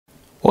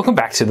Welcome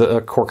back to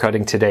the cord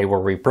cutting today, where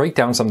we break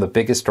down some of the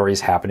biggest stories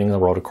happening in the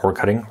world of cord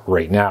cutting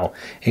right now,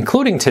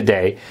 including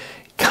today.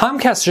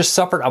 Comcast just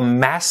suffered a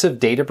massive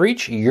data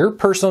breach. Your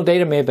personal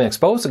data may have been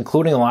exposed,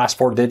 including the last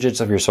 4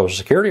 digits of your social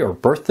security or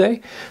birthday.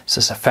 This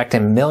is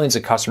affecting millions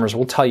of customers.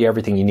 We'll tell you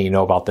everything you need to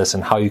know about this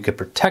and how you could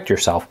protect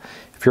yourself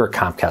if you're a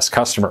Comcast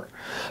customer.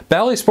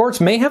 Bally Sports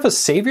may have a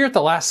savior at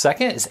the last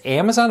second. Is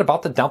Amazon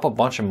about to dump a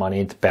bunch of money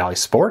into Bally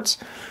Sports?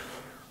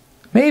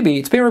 Maybe.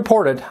 It's being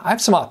reported. I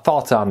have some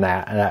thoughts on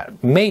that, and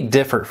that may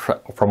differ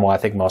from what I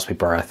think most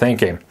people are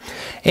thinking.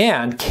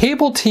 And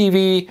cable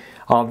TV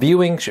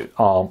viewing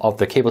of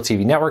the cable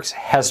TV networks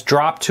has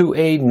dropped to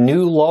a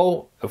new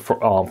low.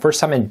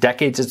 First time in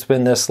decades it's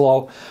been this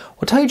low.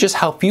 We'll tell you just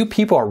how few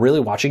people are really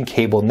watching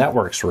cable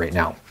networks right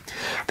now.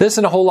 This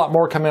and a whole lot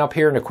more coming up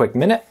here in a quick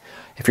minute.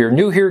 If you're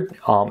new here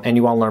and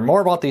you want to learn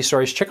more about these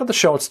stories, check out the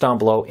show notes down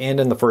below and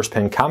in the first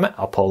pinned comment.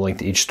 I'll put a link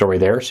to each story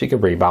there so you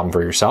can read about them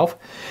for yourself.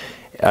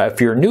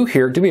 If you're new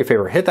here, do me a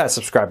favor, hit that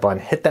subscribe button,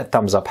 hit that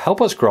thumbs up, help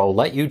us grow,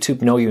 let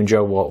YouTube know you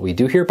enjoy what we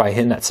do here by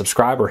hitting that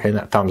subscribe or hitting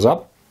that thumbs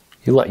up.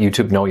 You let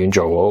YouTube know you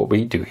enjoy what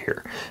we do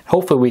here.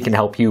 Hopefully we can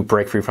help you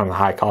break free from the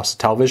high cost of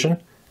television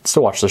and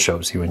still watch the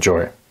shows you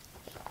enjoy.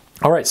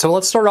 All right, so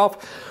let's start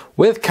off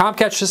with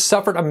Comcast just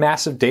suffered a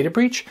massive data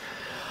breach.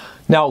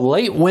 Now,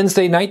 late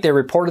Wednesday night, they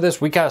reported this.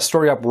 We got a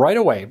story up right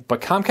away, but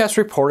Comcast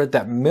reported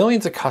that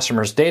millions of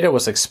customers' data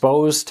was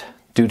exposed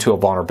due to a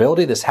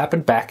vulnerability. This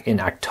happened back in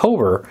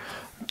October.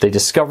 They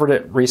discovered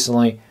it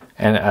recently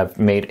and have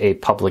made a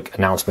public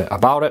announcement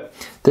about it.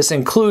 This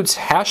includes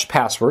hashed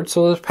passwords.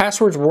 So those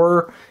passwords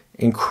were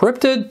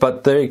encrypted,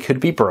 but they could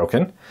be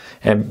broken,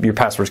 and your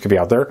passwords could be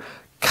out there.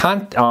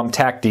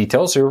 Contact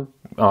details, your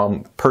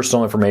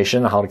personal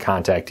information, how to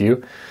contact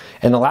you.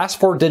 And the last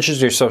 4 digits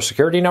of your social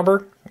security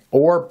number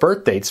or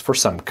birth dates for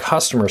some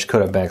customers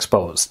could have been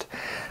exposed.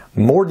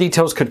 More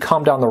details could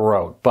come down the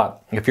road,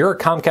 but if you're a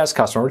Comcast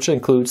customer, which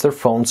includes their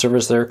phone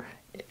service, their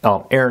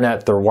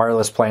internet, their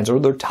wireless plans, or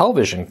their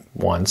television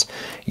ones,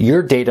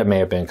 your data may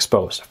have been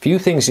exposed. A few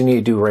things you need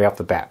to do right off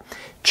the bat.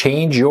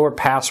 Change your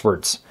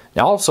passwords.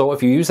 Now also,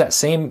 if you use that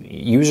same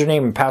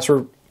username and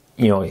password,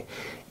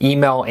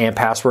 email and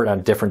password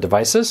on different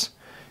devices,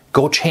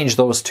 go change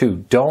those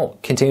too.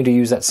 Don't continue to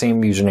use that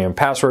same username and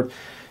password.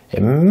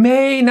 It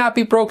may not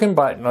be broken,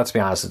 but let's be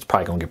honest, it's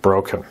probably going to get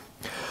broken.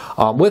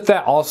 With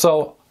that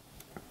also,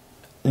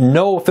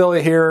 no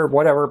affiliate here,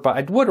 whatever, but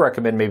I would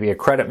recommend maybe a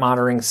credit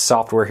monitoring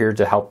software here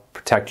to help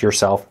protect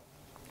yourself.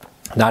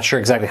 Not sure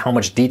exactly how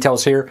much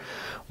details here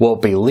will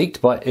be leaked,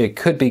 but it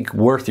could be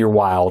worth your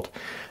while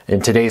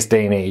in today's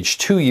day and age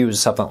to use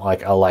something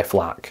like a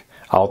LifeLock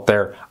out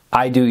there.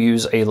 I do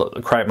use a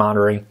credit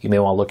monitoring. You may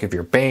want to look if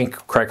your bank,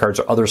 credit cards,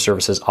 or other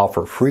services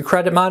offer free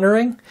credit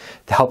monitoring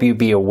to help you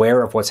be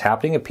aware of what's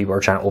happening if people are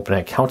trying to open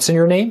accounts in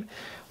your name.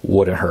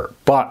 Wouldn't hurt.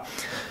 But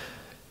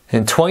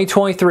in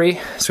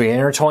 2023, so we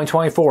enter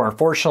 2024,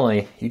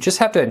 unfortunately, you just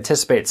have to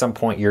anticipate at some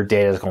point your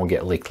data is going to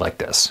get leaked like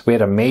this. We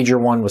had a major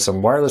one with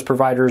some wireless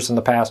providers in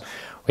the past.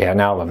 We have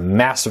now a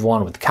massive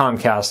one with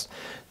Comcast.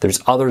 There's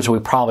others we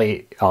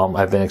probably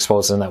have been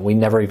exposed in that we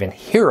never even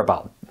hear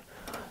about.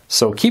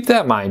 So keep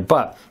that in mind.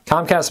 But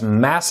Comcast,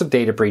 massive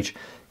data breach.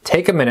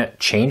 Take a minute,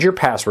 change your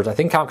passwords. I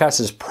think Comcast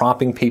is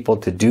prompting people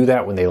to do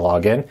that when they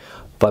log in.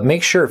 But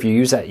make sure if you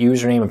use that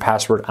username and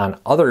password on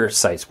other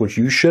sites, which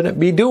you shouldn't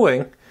be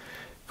doing,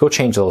 go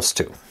change those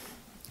too.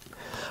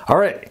 All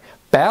right,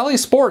 Bally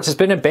Sports has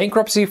been in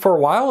bankruptcy for a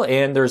while,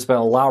 and there's been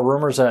a lot of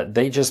rumors that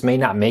they just may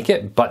not make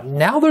it. But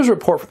now there's a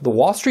report from the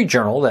Wall Street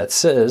Journal that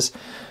says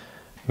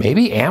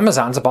maybe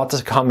Amazon's about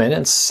to come in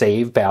and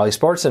save Bally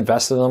Sports,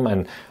 invest in them,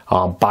 and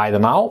buy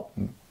them out,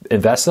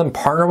 invest in them,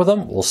 partner with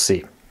them. We'll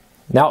see.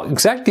 Now,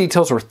 exact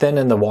details were thin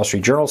in the Wall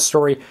Street Journal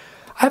story.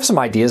 I have some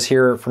ideas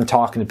here from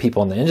talking to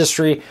people in the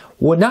industry.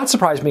 Would not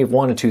surprise me if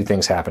 1 of 2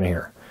 things happen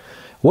here.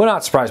 Would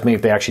not surprise me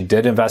if they actually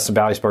did invest in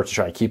Bally Sports to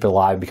try to keep it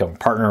alive, become a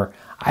partner.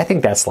 I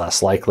think that's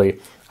less likely.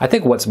 I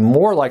think what's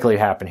more likely to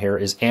happen here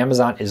is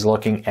Amazon is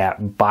looking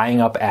at buying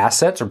up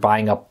assets or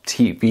buying up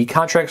TV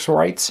contracts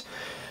rights.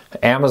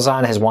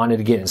 Amazon has wanted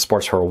to get in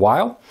sports for a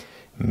while.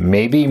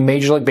 Maybe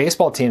Major League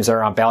Baseball teams that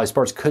are on Bally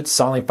Sports could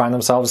suddenly find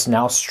themselves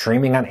now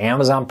streaming on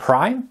Amazon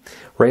Prime,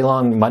 right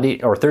along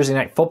Monday or Thursday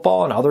Night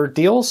Football and other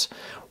deals.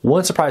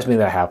 Wouldn't surprise me if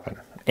that happened.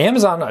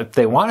 Amazon, if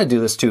they want to do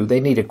this too, they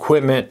need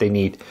equipment, they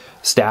need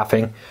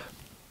staffing.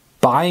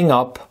 Buying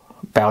up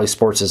Bally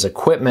Sports'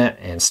 equipment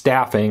and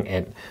staffing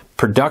and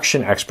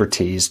production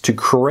expertise to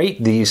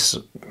create these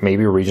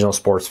maybe regional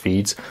sports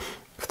feeds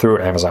through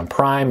Amazon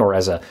Prime or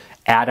as a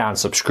add-on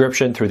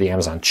subscription through the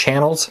Amazon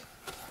channels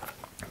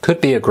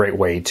could be a great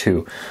way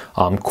to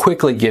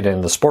quickly get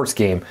in the sports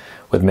game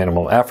with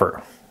minimal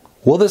effort.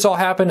 Will this all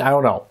happen? I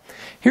don't know.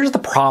 Here's the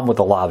problem with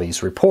a lot of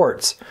these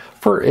reports.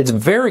 It's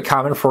very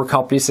common for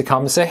companies to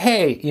come and say,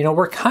 hey,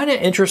 we're kind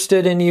of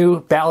interested in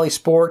you, Bally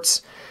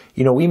Sports.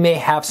 We may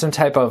have some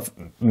type of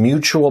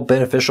mutual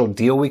beneficial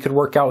deal we could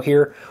work out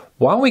here.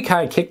 Why don't we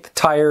kind of kick the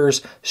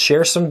tires,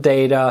 share some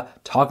data,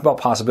 talk about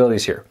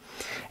possibilities here.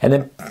 And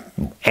then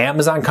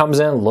Amazon comes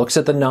in, looks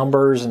at the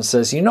numbers and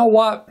says, you know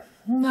what?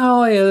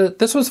 no,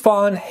 this was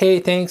fun. Hey,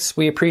 thanks,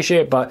 we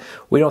appreciate it, but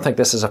we don't think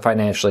this is a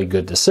financially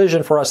good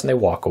decision for us, and they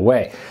walk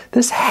away.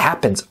 This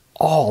happens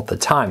all the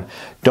time.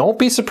 Don't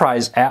be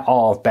surprised at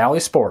all if Bally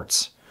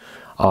Sports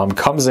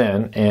comes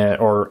in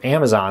or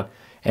Amazon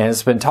and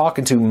has been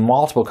talking to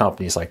multiple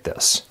companies like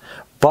this.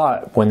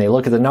 But when they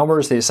look at the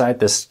numbers, they decide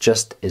this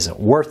just isn't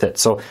worth it.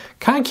 So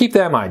kind of keep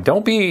that in mind.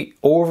 Don't be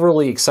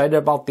overly excited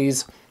about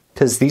these,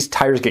 because these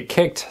tires get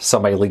kicked.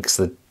 Somebody leaks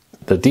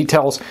the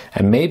details,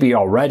 and maybe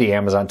already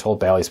Amazon told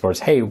Bally Sports,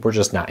 hey, we're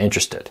just not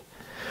interested.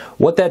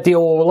 What that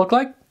deal will look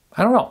like,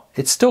 I don't know.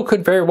 It still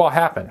could very well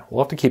happen.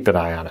 We'll have to keep an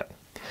eye on it.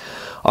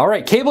 All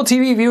right, cable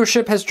TV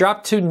viewership has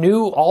dropped to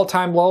new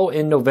all-time low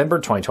in November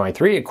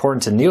 2023,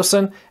 according to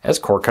Nielsen, as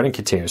cord cutting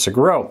continues to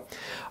grow.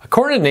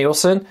 According to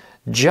Nielsen,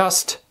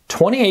 just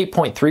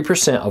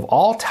 28.3% of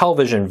all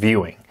television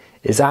viewing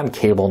is on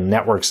cable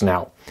networks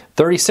now.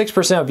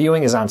 36% of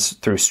viewing is on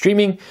through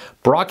streaming.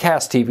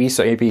 Broadcast TV,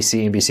 so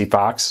ABC, NBC,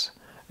 Fox,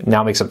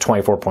 now makes up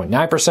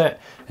 24.9%,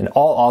 and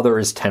all other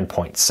is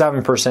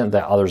 10.7%.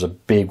 That other is a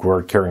big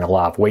word carrying a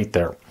lot of weight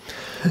there.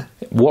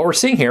 What we're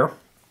seeing here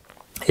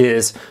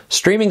is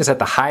streaming is at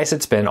the highest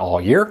it's been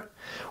all year.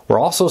 We're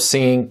also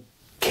seeing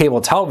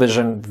cable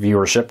television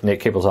viewership,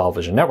 cable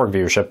television network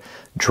viewership,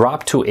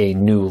 drop to a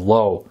new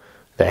low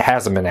that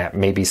hasn't been at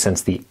maybe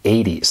since the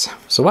 80s.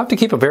 So we'll have to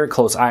keep a very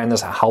close eye on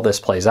this, how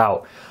this plays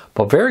out.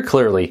 But very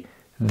clearly,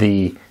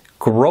 the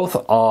growth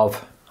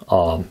of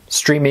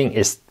streaming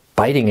is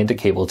biting into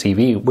cable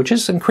TV, which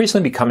is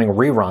increasingly becoming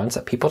reruns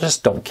that people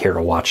just don't care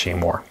to watch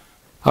anymore.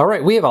 All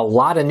right, we have a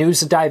lot of news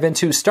to dive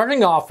into,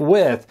 starting off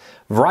with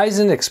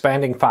Verizon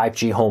expanding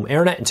 5G home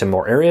internet into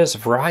more areas.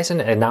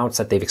 Verizon announced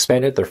that they've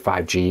expanded their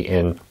 5G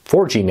and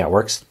 4G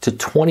networks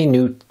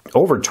to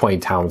over 20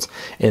 towns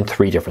in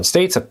 3 different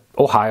states: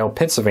 Ohio,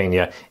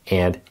 Pennsylvania,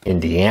 and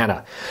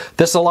Indiana.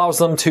 This allows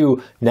them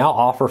to now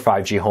offer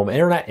 5G home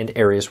internet in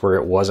areas where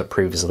it wasn't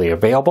previously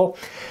available.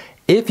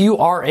 If you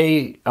are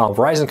a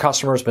Verizon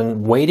customer who's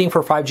been waiting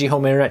for 5G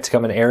home internet to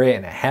come in an area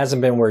and it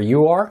hasn't been where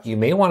you are, you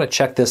may want to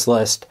check this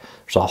list.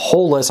 There's a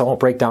whole list. I won't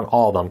break down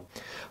all of them,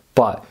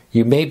 but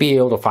you may be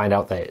able to find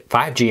out that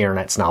 5G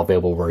internet's now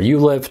available where you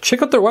live.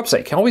 Check out their website.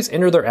 You can always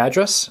enter their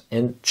address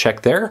and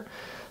check there.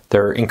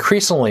 They're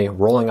increasingly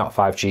rolling out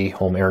 5G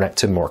home internet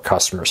to more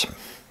customers.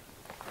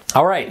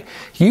 All right,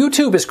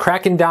 YouTube is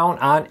cracking down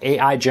on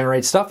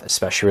AI-generated stuff,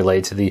 especially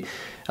related to the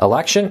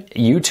election.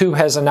 YouTube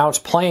has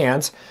announced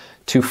plans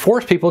to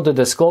force people to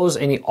disclose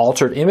any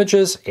altered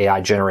images,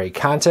 AI-generated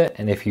content,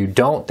 and if you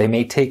don't, they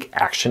may take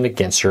action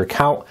against your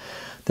account.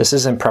 This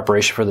is in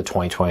preparation for the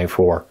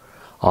 2024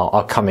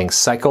 upcoming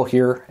cycle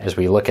here as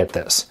we look at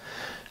this.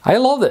 I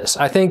love this.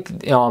 I think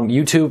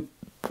YouTube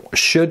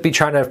should be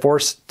trying to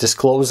enforce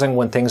disclosing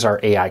when things are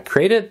AI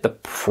created. The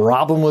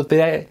problem with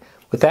that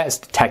is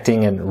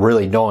detecting and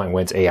really knowing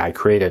when it's AI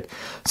created.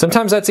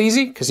 Sometimes that's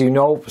easy because you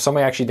know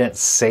somebody actually didn't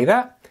say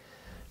that.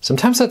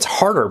 Sometimes that's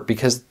harder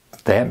because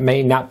that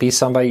may not be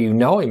somebody you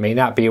know. It may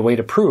not be a way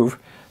to prove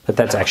that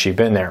that's actually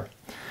been there.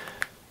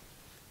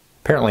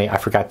 Apparently, I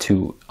forgot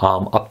to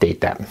update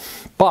that.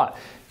 But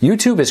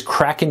YouTube is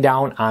cracking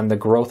down on the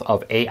growth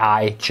of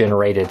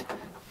AI-generated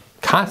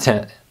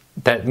content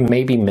that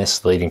may be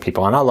misleading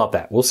people, and I love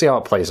that. We'll see how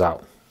it plays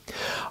out.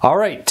 All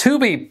right,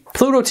 Tubi,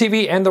 Pluto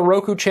TV, and the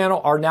Roku channel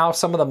are now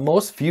some of the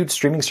most viewed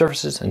streaming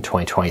services in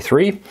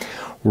 2023.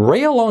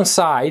 Right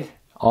alongside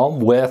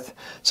with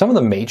some of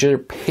the major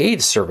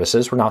paid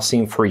services, we're now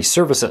seeing free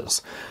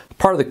services.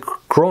 Part of the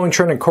growing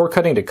trend in cord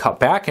cutting to cut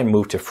back and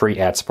move to free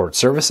ad-supported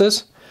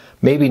services.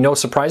 Maybe no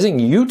surprising,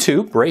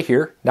 YouTube, right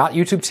here, not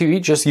YouTube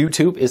TV, just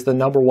YouTube, is the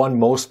 #1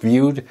 most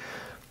viewed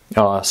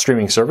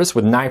streaming service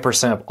with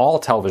 9% of all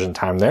television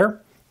time there.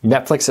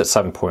 Netflix at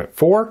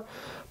 7.4,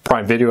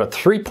 Prime Video at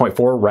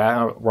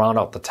 3.4, round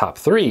out the top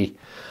 3.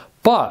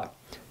 But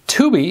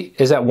Tubi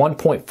is at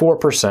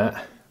 1.4%.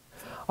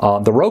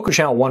 The Roku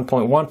channel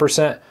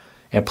 1.1%,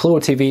 and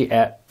Pluto TV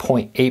at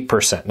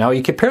 0.8%. Now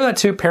you compare that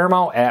to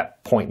Paramount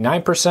at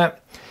 0.9%,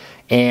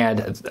 and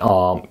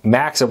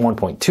Max at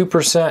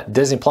 1.2%,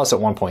 Disney Plus at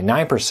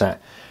 1.9%.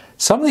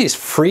 Some of these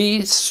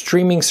free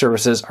streaming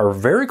services are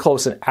very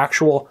close in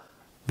actual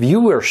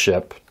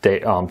viewership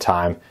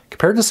time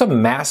compared to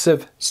some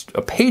massive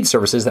paid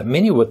services that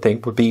many would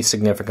think would be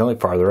significantly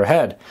farther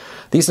ahead.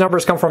 These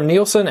numbers come from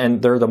Nielsen,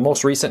 and they're the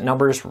most recent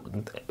numbers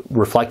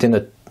reflecting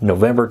the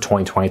November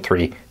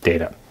 2023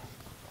 data.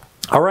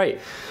 All right,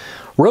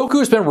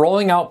 Roku's been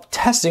rolling out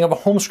testing of a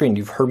home screen.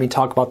 You've heard me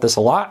talk about this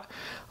a lot.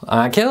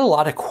 I get a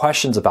lot of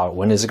questions about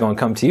when is it going to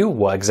come to you,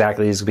 what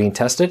exactly is being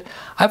tested.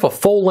 I have a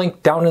full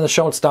link down in the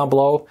show notes down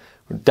below,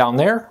 down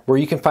there, where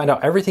you can find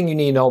out everything you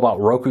need to know about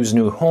Roku's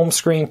new home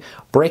screen,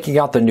 breaking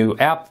out the new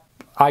app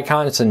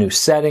icons, the new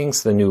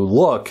settings, the new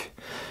look.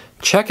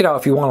 Check it out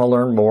if you want to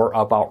learn more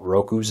about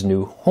Roku's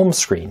new home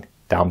screen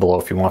down below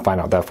if you want to find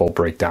out that full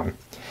breakdown.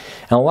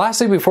 And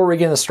lastly, before we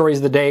get into the stories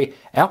of the day,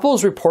 Apple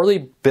is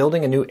reportedly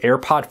building a new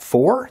AirPod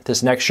 4.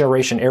 This next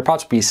generation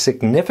AirPods will be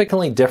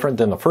significantly different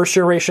than the first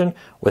generation,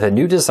 with a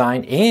new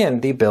design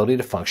and the ability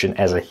to function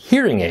as a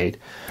hearing aid.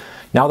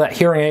 Now that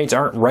hearing aids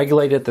aren't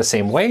regulated the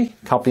same way,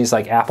 companies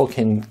like Apple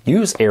can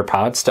use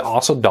AirPods to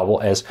also double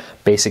as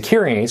basic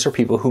hearing aids for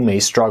people who may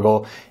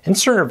struggle in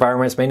certain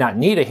environments, may not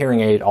need a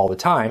hearing aid all the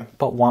time,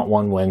 but want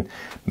one when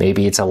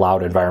maybe it's a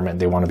loud environment.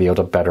 They want to be able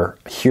to better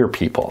hear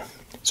people.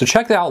 So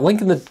check that out,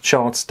 link in the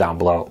show notes down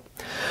below.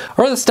 All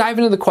right, let's dive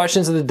into the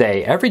questions of the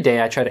day. Every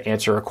day I try to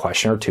answer a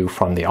question or two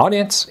from the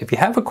audience. If you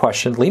have a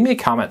question, leave me a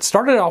comment.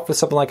 Start it off with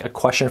something like a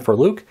question for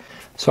Luke,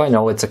 so I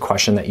know it's a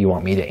question that you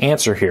want me to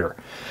answer here.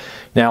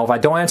 Now, if I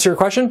don't answer your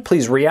question,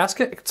 please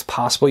re-ask it. It's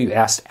possible you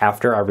asked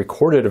after I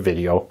recorded a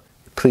video.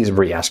 Please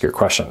re-ask your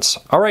questions.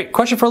 All right,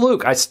 question for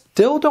Luke. I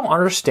still don't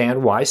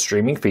understand why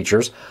streaming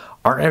features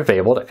aren't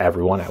available to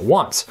everyone at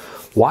once.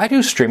 Why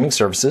do streaming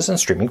services and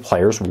streaming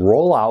players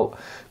roll out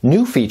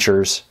new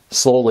features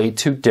slowly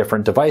to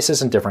different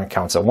devices and different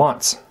accounts at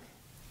once?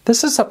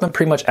 This is something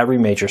pretty much every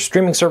major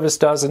streaming service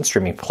does and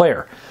streaming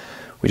player.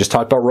 We just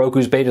talked about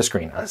Roku's beta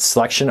screen. A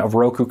selection of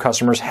Roku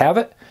customers have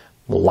it,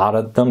 a lot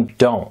of them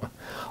don't.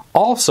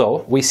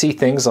 Also, we see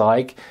things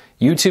like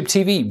YouTube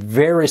TV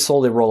very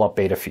slowly roll out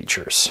beta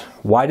features.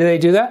 Why do they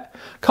do that?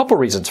 A couple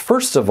reasons.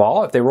 First of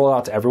all, if they roll it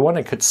out to everyone,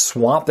 it could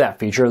swamp that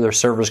feature. Their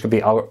servers could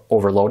be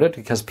overloaded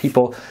because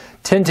people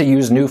tend to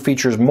use new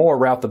features more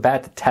right off the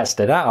bat to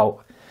test it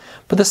out.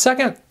 But the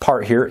second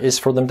part here is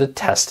for them to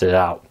test it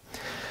out.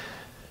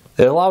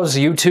 It allows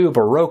YouTube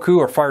or Roku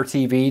or Fire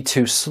TV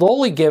to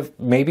slowly give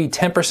maybe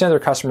 10% of their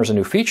customers a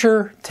new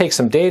feature, take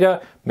some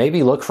data,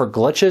 maybe look for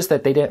glitches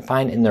that they didn't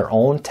find in their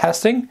own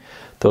testing.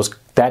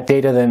 That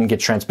data then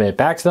gets transmitted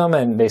back to them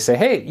and they say,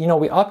 hey, you know,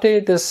 we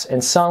updated this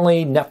and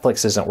suddenly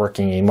Netflix isn't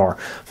working anymore.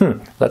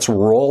 Let's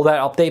roll that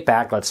update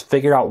back. Let's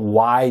figure out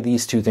why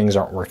these two things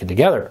aren't working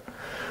together.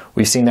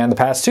 We've seen that in the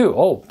past too.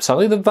 Oh,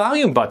 suddenly the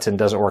volume button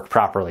doesn't work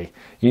properly.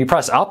 You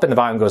press up and the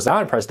volume goes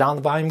down, and press down,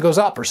 the volume goes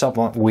up, or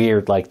something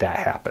weird like that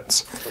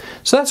happens.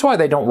 So that's why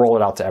they don't roll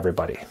it out to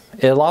everybody.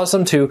 It allows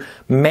them to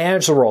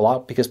manage the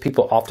rollout because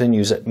people often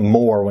use it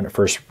more when it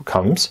first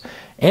comes,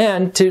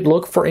 and to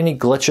look for any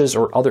glitches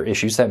or other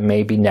issues that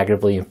may be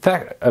negatively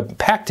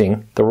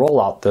impacting the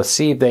rollout to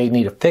see if they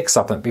need to fix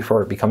something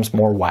before it becomes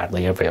more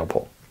widely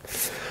available.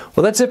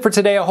 Well, that's it for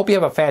today. I hope you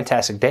have a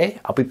fantastic day.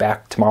 I'll be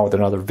back tomorrow with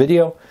another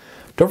video.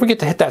 Don't forget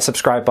to hit that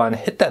subscribe button,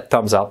 hit that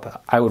thumbs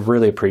up. I would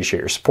really appreciate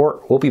your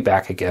support. We'll be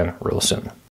back again real soon.